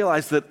 we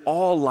realize that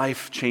all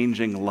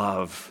life-changing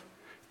love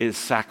is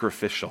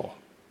sacrificial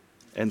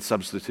and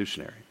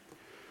substitutionary.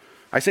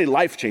 I say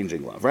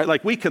life-changing love, right?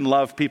 Like we can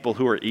love people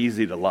who are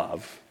easy to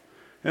love,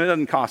 and it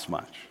doesn't cost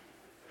much.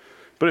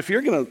 But if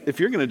you're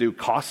gonna do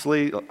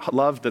costly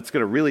love that's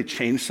gonna really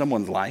change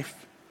someone's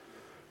life,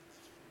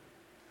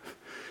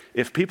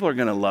 if people are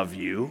gonna love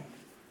you,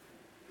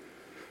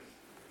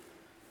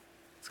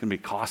 it's gonna be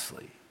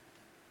costly.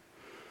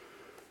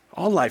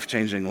 All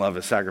life-changing love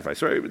is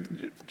sacrifice. Right?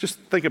 Just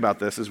think about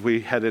this as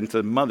we head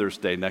into Mother's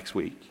Day next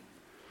week.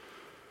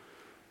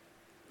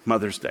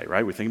 Mother's Day,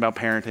 right? We think about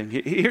parenting.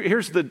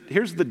 Here's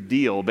the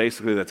deal,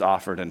 basically, that's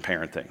offered in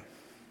parenting.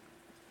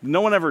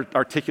 No one ever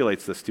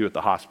articulates this to you at the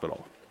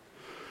hospital.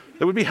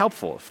 It would be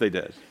helpful if they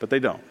did, but they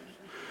don't.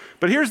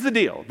 But here's the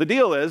deal. The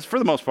deal is, for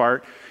the most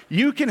part,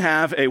 you can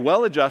have a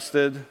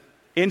well-adjusted,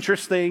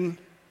 interesting,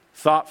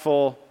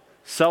 thoughtful,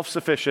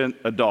 self-sufficient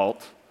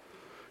adult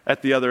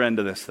at the other end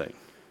of this thing.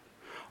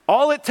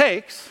 All it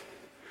takes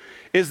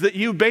is that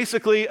you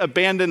basically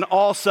abandon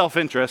all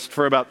self-interest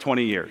for about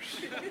 20 years.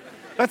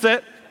 That's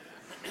it.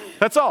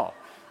 That's all.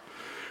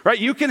 Right?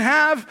 You can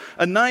have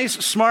a nice,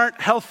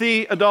 smart,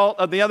 healthy adult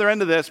at the other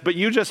end of this, but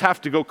you just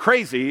have to go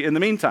crazy in the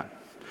meantime.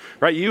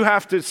 Right? You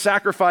have to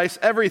sacrifice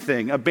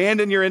everything,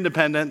 abandon your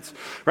independence.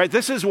 Right?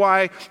 This is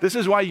why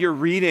you're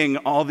reading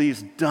all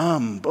these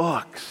dumb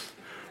books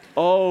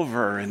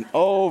over and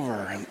over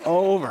and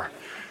over.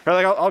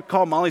 Right? Like I'll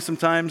call Molly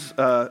sometimes,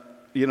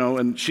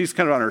 and she's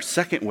kind of on her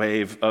second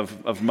wave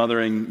of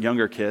mothering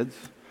younger kids.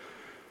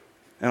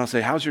 And I'll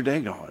say, how's your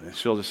day going? And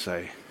she'll just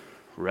say,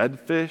 red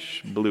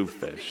fish, blue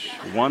fish,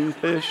 one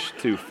fish,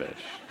 two fish.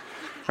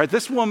 Right?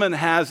 This woman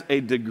has a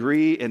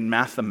degree in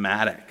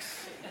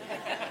mathematics.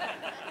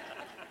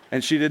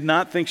 And she did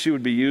not think she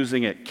would be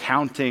using it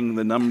counting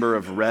the number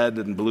of red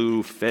and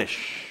blue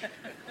fish.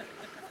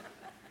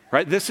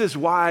 Right? This is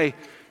why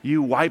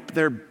you wipe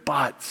their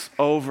butts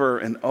over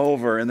and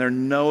over and their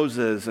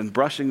noses and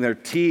brushing their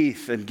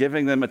teeth and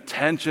giving them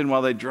attention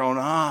while they drone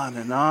on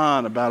and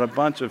on about a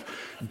bunch of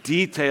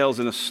details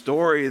in a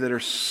story that are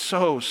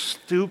so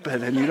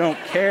stupid and you don't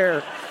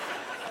care.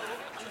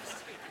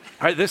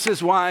 All right, this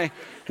is why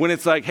when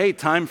it's like, hey,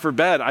 time for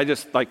bed, I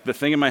just, like, the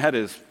thing in my head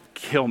is,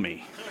 kill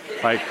me.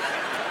 Like,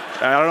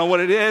 I don't know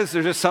what it is.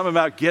 There's just something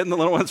about getting the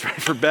little ones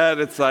ready for bed.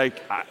 It's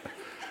like,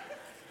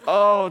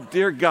 oh,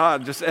 dear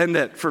God, just end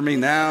it for me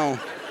now.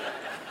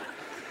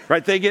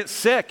 Right? They get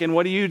sick, and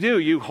what do?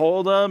 You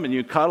hold them and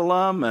you cuddle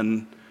them,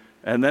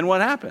 and then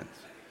what happens?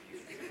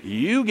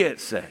 You get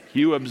sick.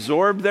 You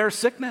absorb their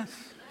sickness.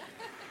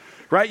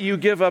 Right? You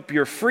give up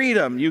your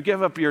freedom. You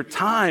give up your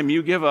time.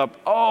 You give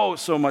up,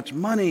 so much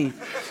money.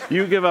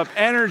 You give up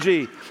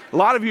energy. A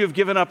lot of you have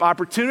given up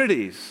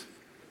opportunities.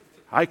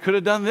 I could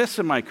have done this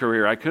in my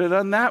career. I could have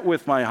done that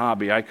with my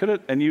hobby.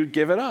 And you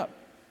give it up.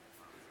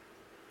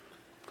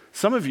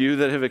 Some of you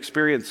that have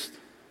experienced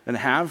and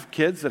have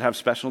kids that have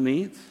special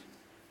needs,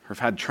 or have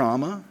had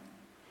trauma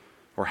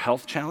or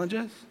health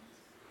challenges,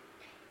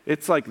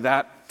 it's like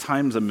that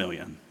times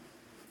 1,000,000.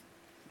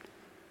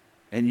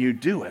 And you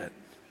do it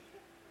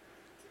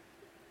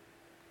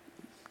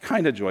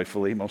kind of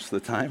joyfully most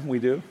of the time, we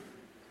do.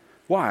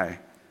 Why?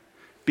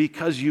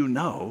 Because you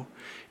know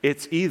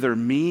it's either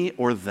me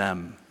or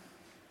them.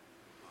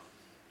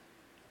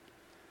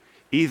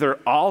 Either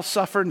I'll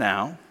suffer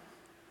now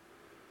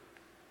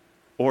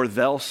or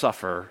they'll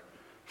suffer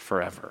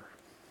forever.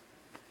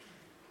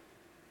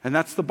 And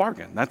that's the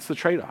bargain. That's the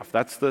trade-off.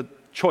 That's the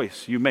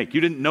choice you make.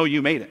 You didn't know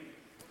you made it.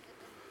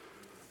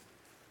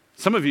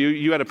 Some of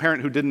you had a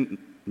parent who didn't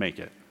make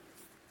it.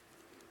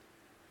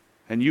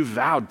 And you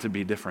vowed to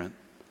be different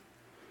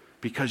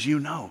because you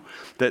know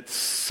that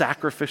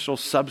sacrificial,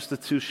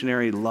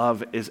 substitutionary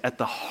love is at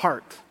the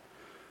heart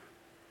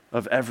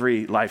of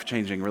every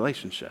life-changing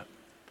relationship.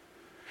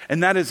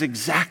 And that is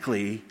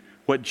exactly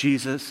what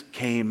Jesus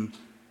came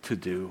to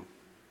do.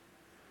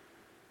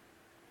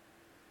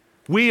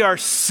 We are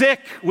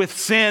sick with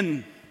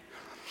sin,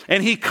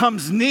 and he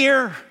comes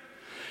near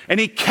and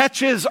he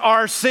catches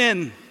our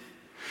sin,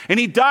 and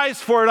he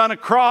dies for it on a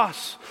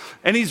cross,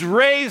 and he's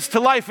raised to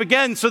life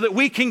again so that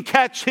we can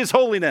catch his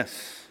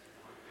holiness.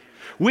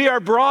 We are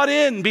brought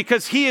in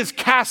because he is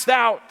cast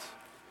out.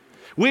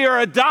 We are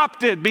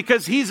adopted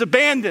because he's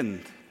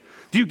abandoned.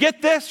 Do you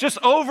get this? Just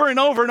over and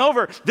over and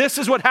over. This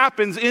is what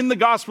happens in the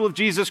gospel of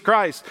Jesus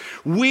Christ.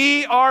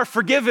 We are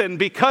forgiven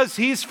because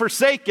he's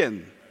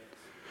forsaken.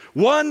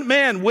 One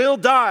man will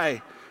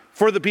die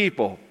for the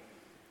people.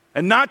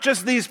 And not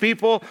just these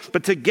people,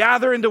 but to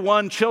gather into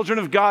one children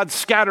of God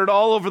scattered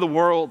all over the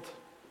world.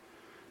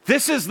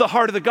 This is the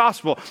heart of the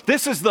gospel.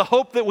 This is the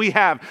hope that we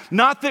have.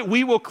 Not that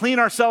we will clean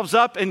ourselves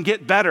up and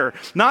get better.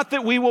 Not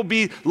that we will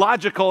be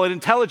logical and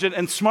intelligent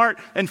and smart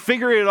and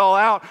figure it all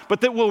out,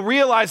 but that we'll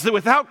realize that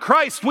without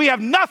Christ, we have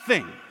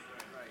nothing.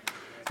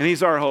 And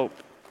he's our hope.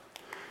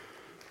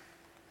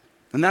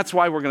 And that's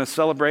why we're going to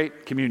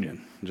celebrate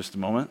communion in just a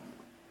moment.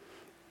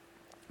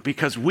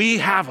 Because we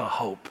have a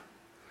hope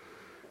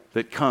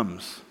that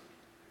comes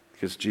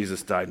because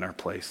Jesus died in our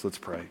place. Let's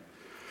pray.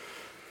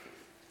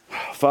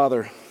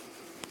 Father,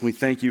 we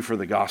thank you for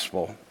the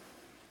gospel.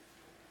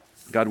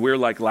 God, we're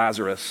like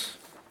Lazarus,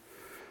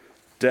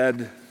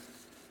 dead,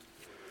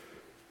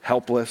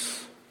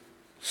 helpless,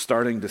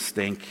 starting to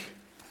stink.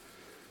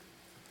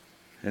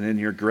 And in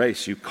your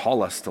grace, you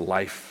call us to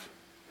life.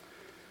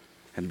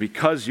 And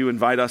because you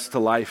invite us to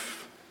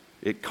life,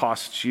 it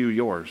costs you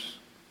yours.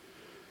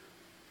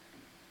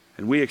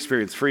 And we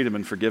experience freedom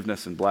and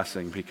forgiveness and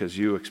blessing because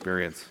you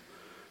experience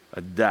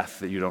a death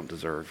that you don't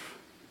deserve.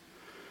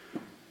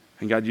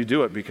 And God, you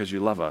do it because you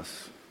love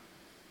us.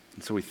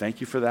 And so we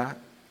thank you for that.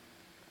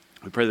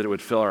 We pray that it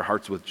would fill our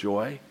hearts with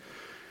joy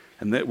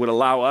and that it would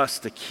allow us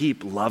to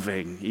keep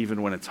loving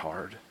even when it's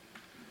hard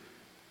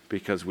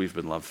because we've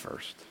been loved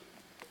first.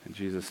 In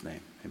Jesus'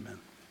 name, amen.